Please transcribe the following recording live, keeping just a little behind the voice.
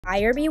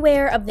Buyer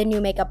beware of the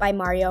new Makeup by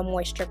Mario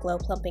Moisture Glow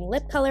Plumping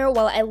Lip Color.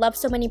 While I love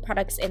so many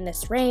products in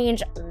this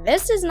range,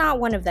 this is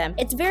not one of them.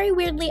 It's very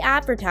weirdly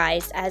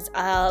advertised as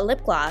a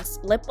lip gloss,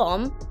 lip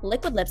balm,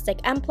 liquid lipstick,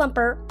 and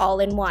plumper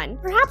all in one.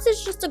 Perhaps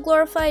it's just a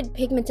glorified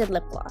pigmented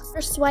lip gloss.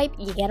 First swipe,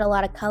 you get a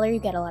lot of color, you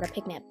get a lot of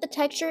pigment. The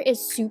texture is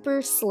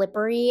super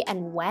slippery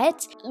and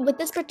wet. With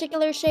this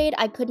particular shade,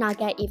 I could not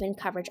get even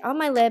coverage on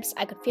my lips.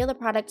 I could feel the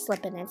product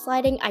slipping and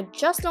sliding. I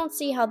just don't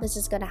see how this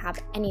is gonna have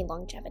any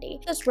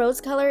longevity. This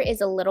rose color is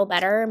a little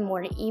better,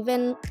 more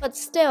even, but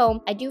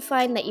still, I do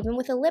find that even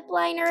with a lip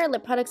liner,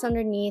 lip products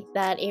underneath,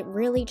 that it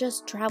really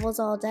just travels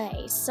all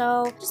day.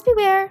 So just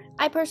beware.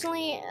 I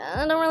personally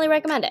don't really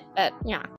recommend it, but yeah.